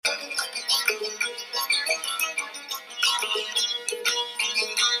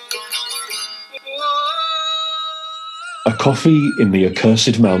A coffee in the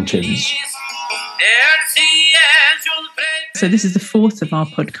accursed mountains. So this is the fourth of our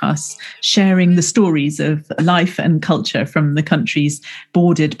podcasts sharing the stories of life and culture from the countries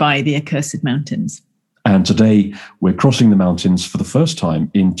bordered by the accursed mountains. And today we're crossing the mountains for the first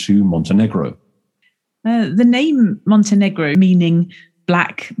time into Montenegro. The name Montenegro meaning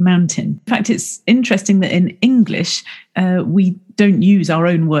Black Mountain. In fact, it's interesting that in English, we don't use our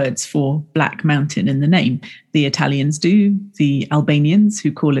own words for Black Mountain in the name. The Italians do, the Albanians,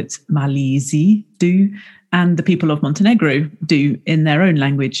 who call it Malisi, do, and the people of Montenegro do in their own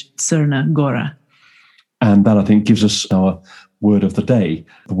language, Crna Gora. And that, I think, gives us our word of the day,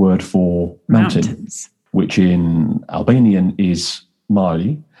 the word for mountain, which in Albanian is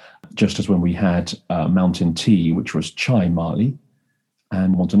Mali, just as when we had mountain tea, which was Chai Mali,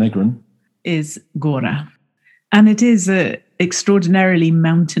 and Montenegrin is Gora. And it is an extraordinarily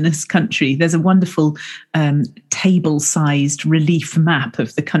mountainous country. There's a wonderful table-sized relief map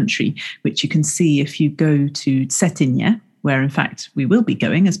of the country, which you can see if you go to Cetinje, where in fact we will be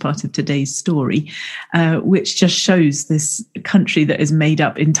going as part of today's story, which just shows this country that is made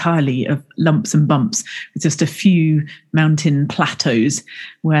up entirely of lumps and bumps, with just a few mountain plateaus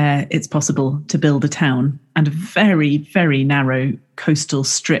where it's possible to build a town, and a very, very narrow coastal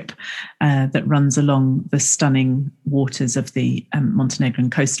strip that runs along the stunning waters of the Montenegrin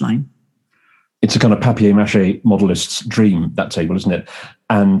coastline. It's a kind of papier-mâché modelist's dream, that table, isn't it?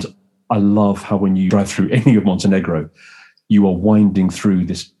 And I love how when you drive through any of Montenegro, you are winding through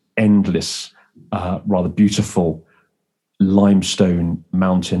this endless, rather beautiful limestone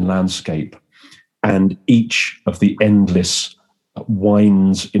mountain landscape. And each of the endless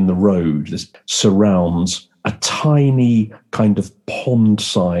winds in the road, this surrounds a tiny kind of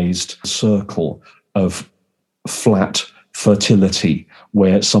pond-sized circle of flat fertility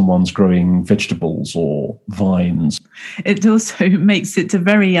where someone's growing vegetables or vines. It also makes it a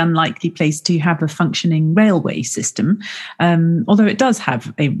very unlikely place to have a functioning railway system, although it does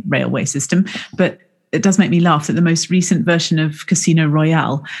have a railway system. But it does make me laugh that the most recent version of Casino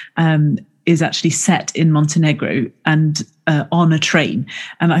Royale is actually set in Montenegro and on a train.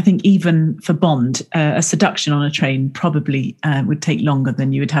 And I think even for Bond, a seduction on a train probably would take longer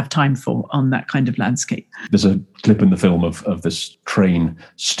than you would have time for on that kind of landscape. There's a clip in the film of this train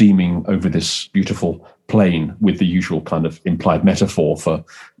steaming over this beautiful plain with the usual kind of implied metaphor for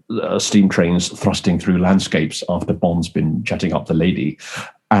steam trains thrusting through landscapes after Bond's been chatting up the lady.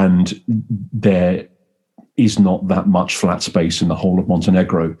 And there is not that much flat space in the whole of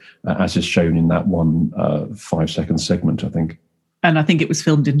Montenegro, as is shown in that one 5-second segment, I think. And I think it was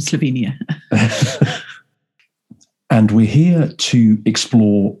filmed in Slovenia. And we're here to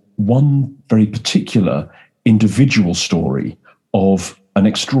explore one very particular individual story of an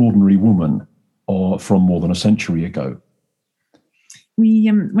extraordinary woman from more than a century ago. We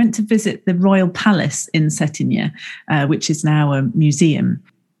went to visit the Royal Palace in Cetinje, which is now a museum.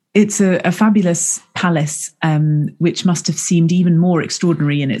 It's a fabulous palace, which must have seemed even more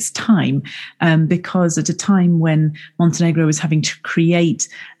extraordinary in its time, because at a time when Montenegro was having to create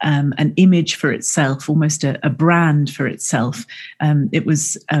an image for itself, almost a brand for itself, it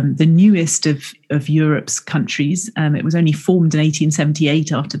was the newest of Europe's countries. It was only formed in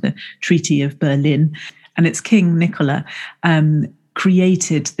 1878 after the Treaty of Berlin, and its King Nicola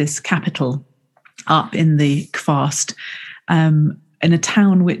created this capital up in the Kvast, in a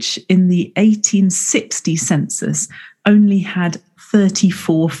town which in the 1860 census only had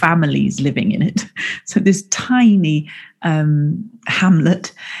 34 families living in it. So this tiny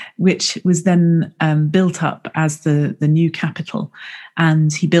hamlet, which was then built up as the new capital.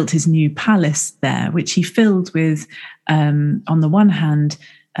 And he built his new palace there, which he filled with, on the one hand,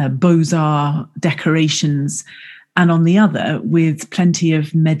 Beaux-Arts decorations, and on the other, with plenty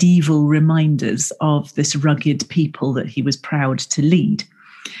of medieval reminders of this rugged people that he was proud to lead.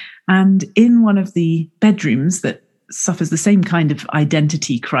 And in one of the bedrooms that suffers the same kind of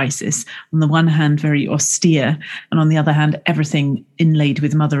identity crisis, on the one hand, very austere, and on the other hand, everything inlaid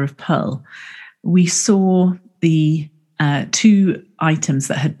with mother of pearl, we saw the two items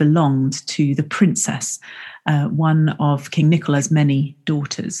that had belonged to the princess, one of King Nicola's many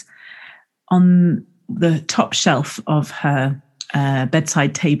daughters. On the top shelf of her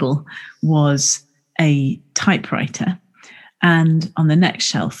bedside table was a typewriter, and on the next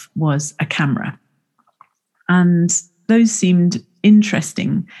shelf was a camera. And those seemed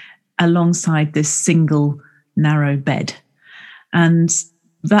interesting alongside this single narrow bed. And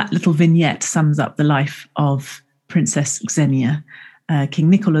that little vignette sums up the life of Princess Xenia, King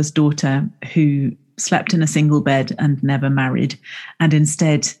Nicola's daughter, who slept in a single bed and never married, and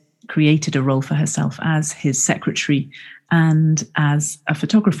instead created a role for herself as his secretary and as a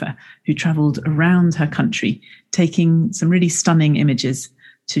photographer who travelled around her country, taking some really stunning images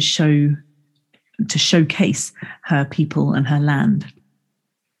to showcase her people and her land.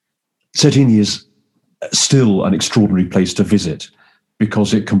 Cetinje is still an extraordinary place to visit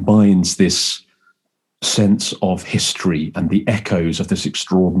because it combines this sense of history and the echoes of this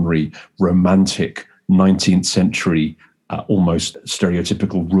extraordinary romantic 19th century, almost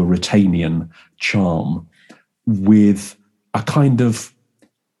stereotypical Ruritanian charm with a kind of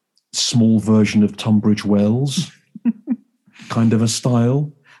small version of Tunbridge Wells kind of a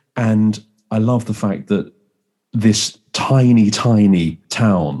style. And I love the fact that this tiny, tiny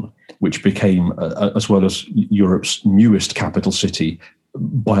town, which became, as well as Europe's newest capital city,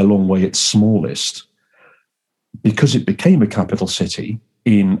 by a long way its smallest, because it became a capital city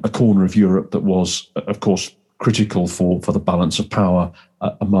in a corner of Europe that was, of course, critical for the balance of power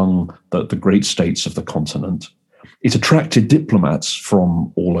among the great states of the continent. It attracted diplomats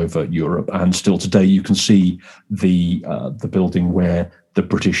from all over Europe, and still today you can see the building where the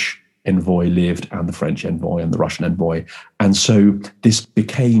British envoy lived, and the French envoy and the Russian envoy. And so this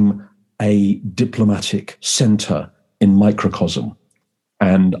became a diplomatic centre in microcosm.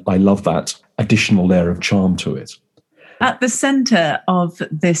 And I love that additional layer of charm to it. At the centre of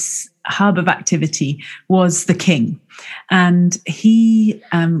this hub of activity was the king. And he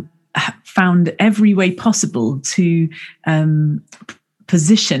found every way possible to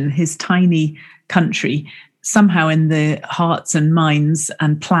position his tiny country somehow in the hearts and minds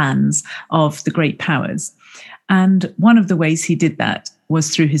and plans of the great powers. And one of the ways he did that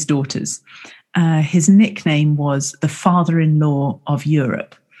was through his daughters. His nickname was the father-in-law of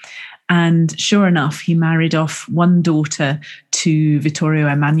Europe. And sure enough, he married off one daughter to Vittorio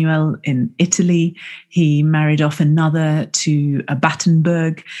Emanuele in Italy. He married off another to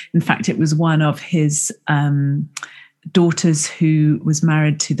Battenberg. In fact, it was one of his daughters who was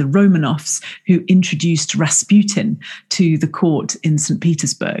married to the Romanovs, who introduced Rasputin to the court in St.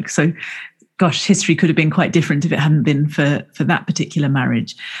 Petersburg. So, gosh, history could have been quite different if it hadn't been for that particular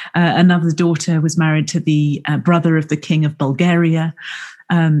marriage. Another daughter was married to the brother of the king of Bulgaria.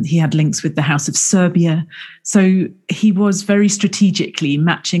 He had links with the House of Serbia. So he was very strategically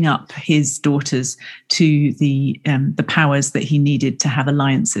matching up his daughters to the powers that he needed to have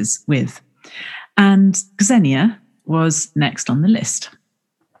alliances with. And Xenia was next on the list.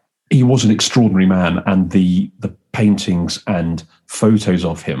 He was an extraordinary man, and the paintings and photos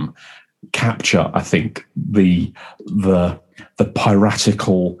of him capture, I think, the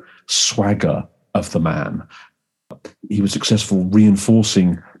piratical swagger of the man. He was successful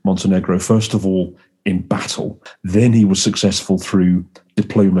reinforcing Montenegro, first of all, in battle. Then he was successful through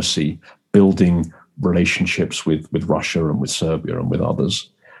diplomacy, building relationships with Russia and with Serbia and with others.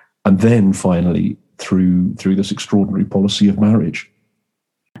 And then finally, through this extraordinary policy of marriage.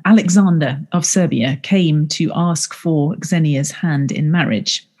 Alexander of Serbia came to ask for Xenia's hand in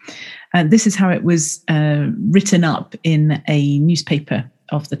marriage. This is how it was written up in a newspaper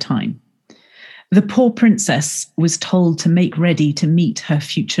of the time. The poor princess was told to make ready to meet her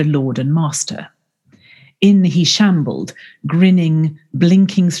future lord and master. In he shambled, grinning,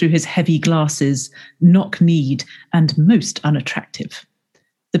 blinking through his heavy glasses, knock-kneed, and most unattractive.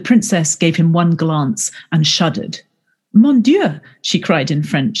 The princess gave him one glance and shuddered. "Mon Dieu," she cried in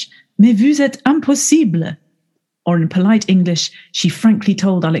French, "mais vous êtes impossible." Or in polite English, she frankly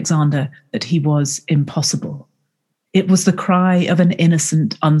told Alexander that he was impossible. It was the cry of an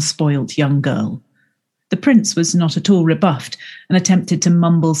innocent, unspoilt young girl. The prince was not at all rebuffed and attempted to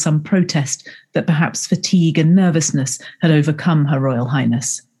mumble some protest that perhaps fatigue and nervousness had overcome Her Royal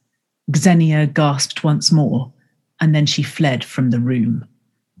Highness. Xenia gasped once more, and then she fled from the room.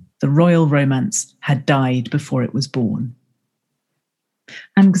 The royal romance had died before it was born.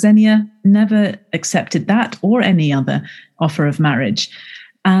 And Xenia never accepted that or any other offer of marriage.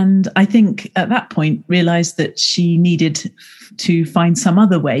 And I think at that point realized that she needed to find some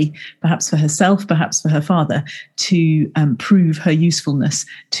other way, perhaps for herself, perhaps for her father, to prove her usefulness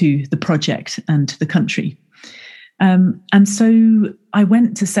to the project and to the country. And so I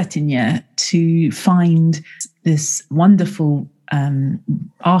went to Cetinje to find this wonderful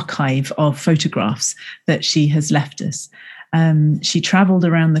archive of photographs that she has left us. She traveled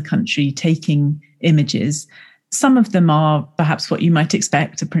around the country taking images. Some of them are perhaps what you might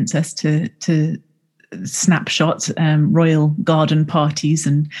expect a princess to snapshot, royal garden parties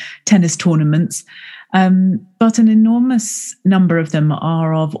and tennis tournaments. But an enormous number of them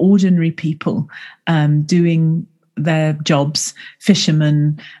are of ordinary people doing their jobs,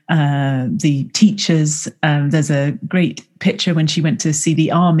 fishermen, the teachers. There's a great picture when she went to see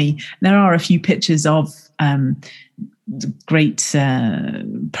the army. There are a few pictures of great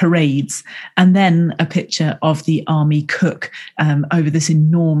parades, and then a picture of the army cook over this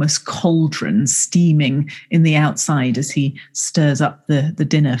enormous cauldron steaming in the outside as he stirs up the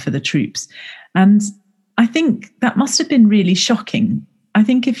dinner for the troops. And I think that must have been really shocking. I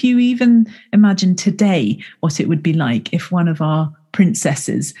think if you even imagine today what it would be like if one of our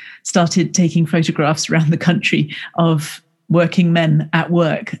princesses started taking photographs around the country of working men at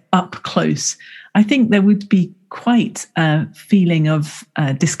work up close, I think there would be quite a feeling of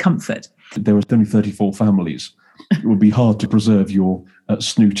discomfort. There are only 34 families. It would be hard to preserve your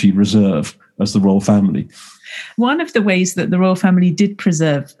snooty reserve as the royal family. One of the ways that the royal family did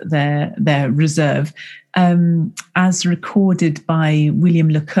preserve their reserve, as recorded by William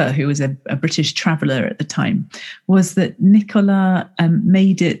Le Coeur, who was a British traveller at the time, was that Nicolas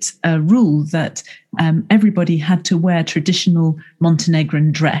made it a rule that everybody had to wear traditional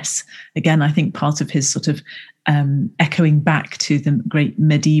Montenegrin dress. Again, I think part of his sort of echoing back to the great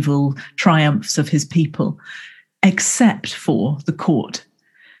medieval triumphs of his people, except for the court.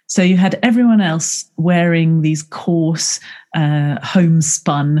 So you had everyone else wearing these coarse,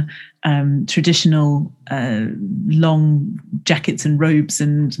 homespun, traditional long jackets and robes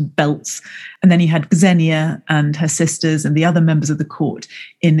and belts. And then you had Xenia and her sisters and the other members of the court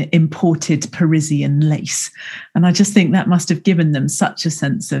in imported Parisian lace. And I just think that must have given them such a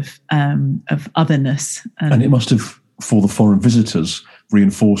sense of otherness. And it must have, for the foreign visitors,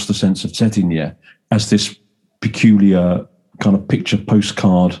 reinforced the sense of Cetinje as this peculiar kind of picture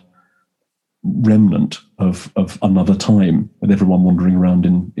postcard remnant of another time, with everyone wandering around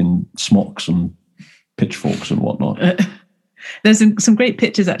in smocks and pitchforks and whatnot. There's some great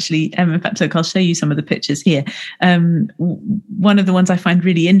pictures, actually. In fact, look, I'll show you some of the pictures here. One of the ones I find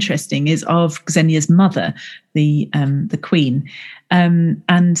really interesting is of Xenia's mother, the queen.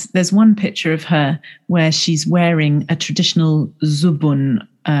 And there's one picture of her where she's wearing a traditional zubun,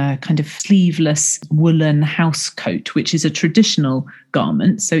 kind of sleeveless woolen house coat, which is a traditional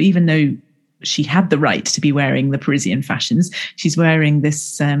garment. So even though she had the right to be wearing the Parisian fashions, she's wearing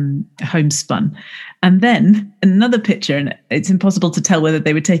this homespun. And then another picture, and it's impossible to tell whether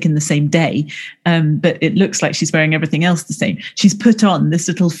they were taken the same day, but it looks like she's wearing everything else the same. She's put on this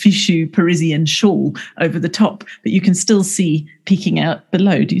little fichu Parisian shawl over the top, but you can still see peeking out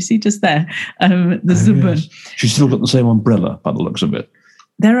below. Do you see just there? The zubun. Yes. She's still got the same umbrella by the looks of it.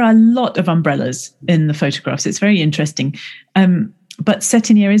 There are a lot of umbrellas in the photographs. It's very interesting. But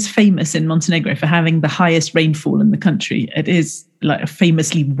Cetinje is famous in Montenegro for having the highest rainfall in the country. It is like a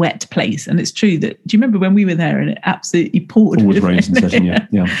famously wet place. And it's true that, do you remember when we were there and it absolutely poured? Always rains in Cetinje,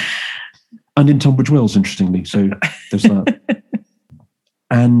 yeah. And in Tunbridge Wells, interestingly. So there's that.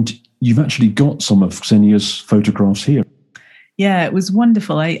 And you've actually got some of Xenia's photographs here. Yeah, it was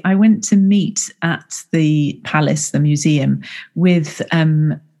wonderful. I went to meet at the palace, the museum, with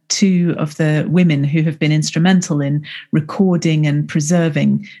two of the women who have been instrumental in recording and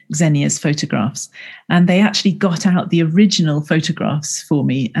preserving Xenia's photographs. And they actually got out the original photographs for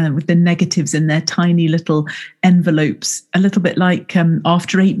me with the negatives in their tiny little envelopes, a little bit like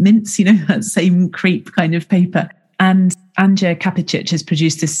After Eight Mints, you know, that same crepe kind of paper. And Anja Kapicic has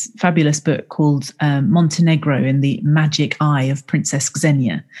produced this fabulous book called Montenegro in the Magic Eye of Princess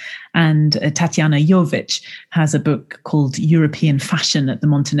Xenia. And Tatiana Jovic has a book called European Fashion at the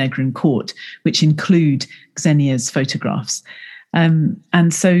Montenegrin Court, which include Xenia's photographs. And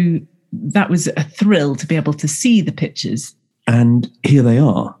so that was a thrill to be able to see the pictures. And here they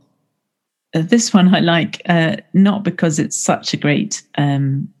are. This one I like, not because it's such a great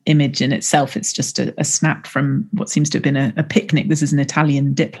image in itself. It's just a snap from what seems to have been a picnic. This is an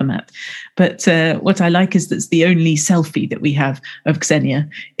Italian diplomat. But what I like is that's the only selfie that we have of Xenia,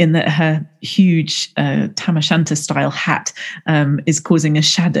 in that her huge Tamashanta-style hat is causing a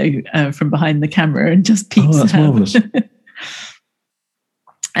shadow from behind the camera and just peeks that's marvellous.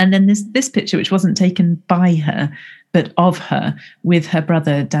 And then this picture, which wasn't taken by her, but of her, with her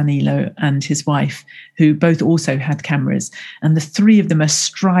brother Danilo and his wife, who both also had cameras. And the three of them are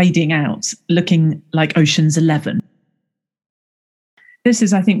striding out, looking like Ocean's 11. This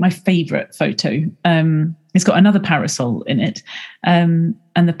is, I think, my favourite photo. It's got another parasol in it. And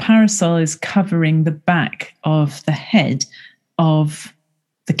the parasol is covering the back of the head of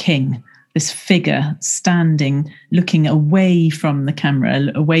the king. This figure standing, looking away from the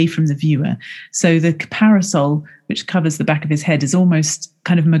camera, away from the viewer. So the parasol, which covers the back of his head, is almost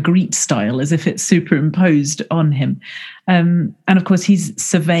kind of Magritte style, as if it's superimposed on him. And of course, he's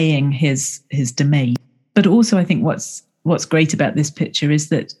surveying his domain. But also, I think what's great about this picture is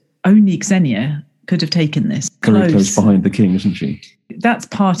that only Xenia could have taken this. Very close behind the king, isn't she? That's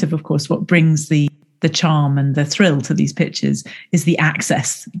part of course, what brings the the charm and the thrill to these pictures is the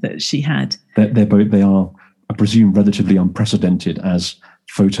access that she had. They are, I presume, relatively unprecedented as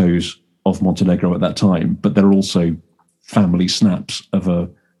photos of Montenegro at that time, but they're also family snaps of a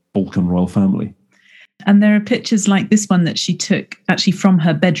Balkan royal family. And there are pictures like this one that she took actually from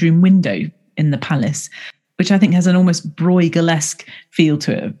her bedroom window in the palace, which I think has an almost Bruegel-esque feel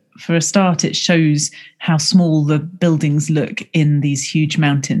to it. For a start, it shows how small the buildings look in these huge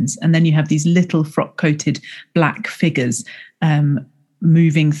mountains. And then you have these little frock-coated black figures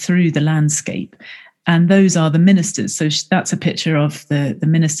moving through the landscape. And those are the ministers. So that's a picture of the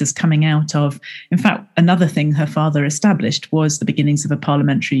ministers coming out of, in fact, another thing her father established was the beginnings of a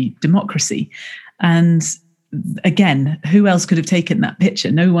parliamentary democracy. And again, who else could have taken that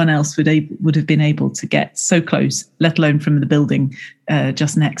picture? No one else would have been able to get so close, let alone from the building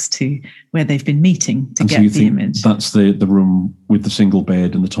just next to where they've been meeting to get the image. That's the room with the single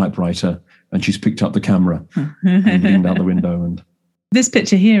bed and the typewriter, and she's picked up the camera and leaned out the window. And this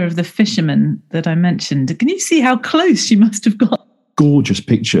picture here of the fisherman that I mentioned, can you see how close she must have got? Gorgeous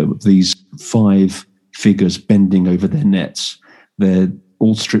picture of these 5 figures bending over their nets. They're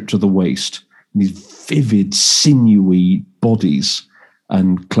all stripped to the waist. These vivid, sinewy bodies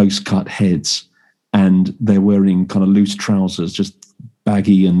and close-cut heads. And they're wearing kind of loose trousers, just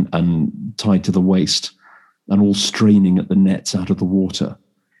baggy and tied to the waist, and all straining at the nets out of the water.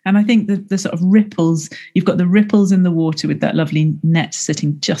 And I think the sort of ripples, you've got the ripples in the water with that lovely net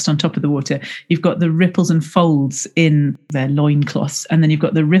sitting just on top of the water. You've got the ripples and folds in their loincloths, and then you've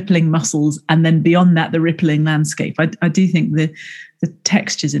got the rippling muscles, and then beyond that, the rippling landscape. I do think the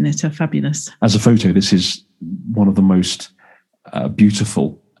textures in it are fabulous. As a photo, this is one of the most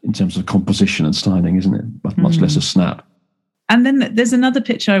beautiful in terms of composition and styling, isn't it? But much less a snap. And then there's another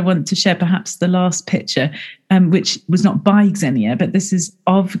picture I want to share, perhaps the last picture, which was not by Xenia, but this is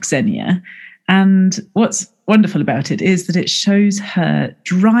of Xenia. And what's wonderful about it is that it shows her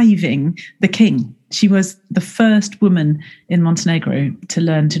driving the king. She was the first woman in Montenegro to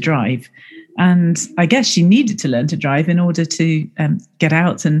learn to drive. And I guess she needed to learn to drive in order to get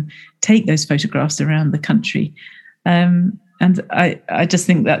out and take those photographs around the country. And I just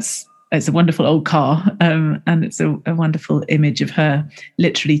think it's a wonderful old car, and it's a wonderful image of her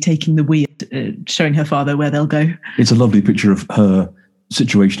literally taking the wheel, showing her father where they'll go. It's a lovely picture of her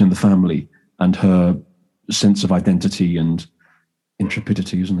situation in the family and her sense of identity and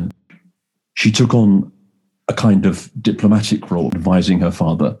intrepidity, isn't it? She took on a kind of diplomatic role, advising her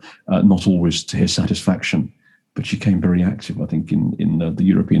father, not always to his satisfaction, but she became very active, I think, in the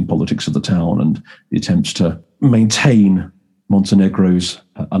European politics of the town and the attempts to maintain Montenegro's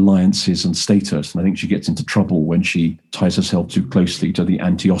alliances and status. And I think she gets into trouble when she ties herself too closely to the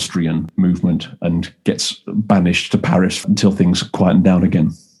anti-Austrian movement and gets banished to Paris until things quieten down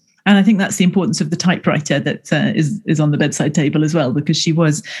again. And I think that's the importance of the typewriter that is on the bedside table as well, because she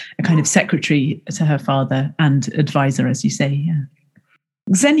was a kind of secretary to her father and advisor, as you say. Yeah.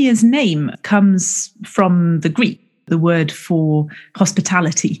 Xenia's name comes from the Greek, the word for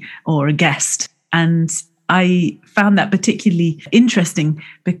hospitality or a guest. And I found that particularly interesting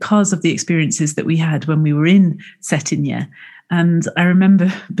because of the experiences that we had when we were in Cetinje. And I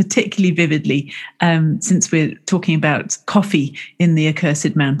remember particularly vividly, since we're talking about coffee in the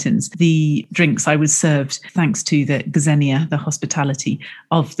accursed mountains, the drinks I was served thanks to the Xenia, the hospitality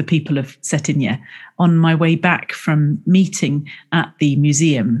of the people of Cetinje. On my way back from meeting at the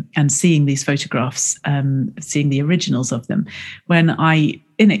museum and seeing these photographs, seeing the originals of them, when I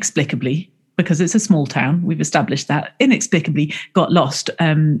inexplicably, because it's a small town, we've established that, inexplicably got lost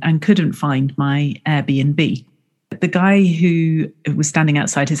and couldn't find my Airbnb. The guy who was standing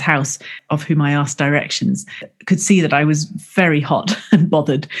outside his house, of whom I asked directions, could see that I was very hot and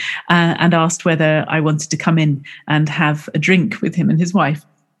bothered and asked whether I wanted to come in and have a drink with him and his wife.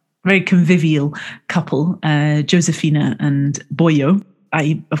 Very convivial couple, Josefina and Boyo.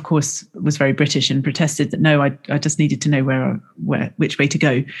 I, of course, was very British and protested that no, I just needed to know which way to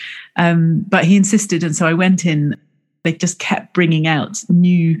go. But he insisted, and so I went in. They just kept bringing out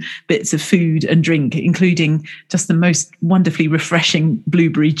new bits of food and drink, including just the most wonderfully refreshing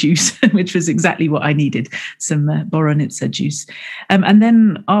blueberry juice, which was exactly what I needed, some Borovnica juice. And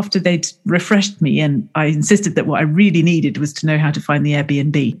then after they'd refreshed me, and I insisted that what I really needed was to know how to find the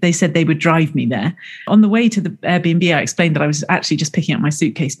Airbnb, they said they would drive me there. On the way to the Airbnb, I explained that I was actually just picking up my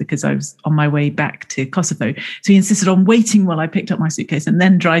suitcase because I was on my way back to Kosovo. So he insisted on waiting while I picked up my suitcase and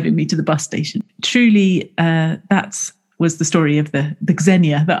then driving me to the bus station. Truly, that's was the story of the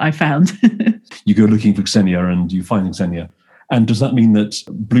Xenia that I found. You go looking for Xenia and you find Xenia. And does that mean that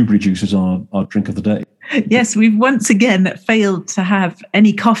blueberry juice is our drink of the day? Yes, we've once again failed to have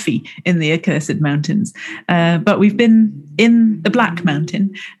any coffee in the accursed mountains, but we've been in the Black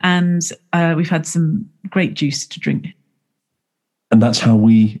Mountain and we've had some great juice to drink. And that's how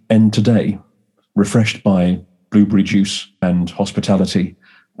we end today, refreshed by blueberry juice and hospitality,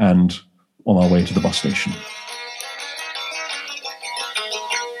 and on our way to the bus station.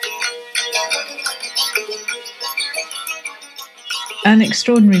 An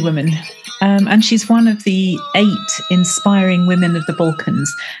extraordinary woman. And she's one of the 8 inspiring women of the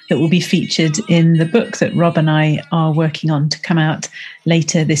Balkans that will be featured in the book that Rob and I are working on to come out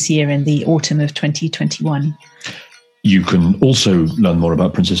later this year in the autumn of 2021. You can also learn more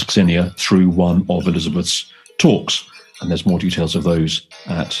about Princess Xenia through one of Elizabeth's talks, and there's more details of those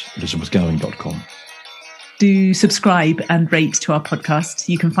at elizabethgowing.com. Do subscribe and rate to our podcast.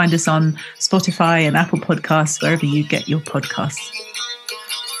 You can find us on Spotify and Apple Podcasts, wherever you get your podcasts.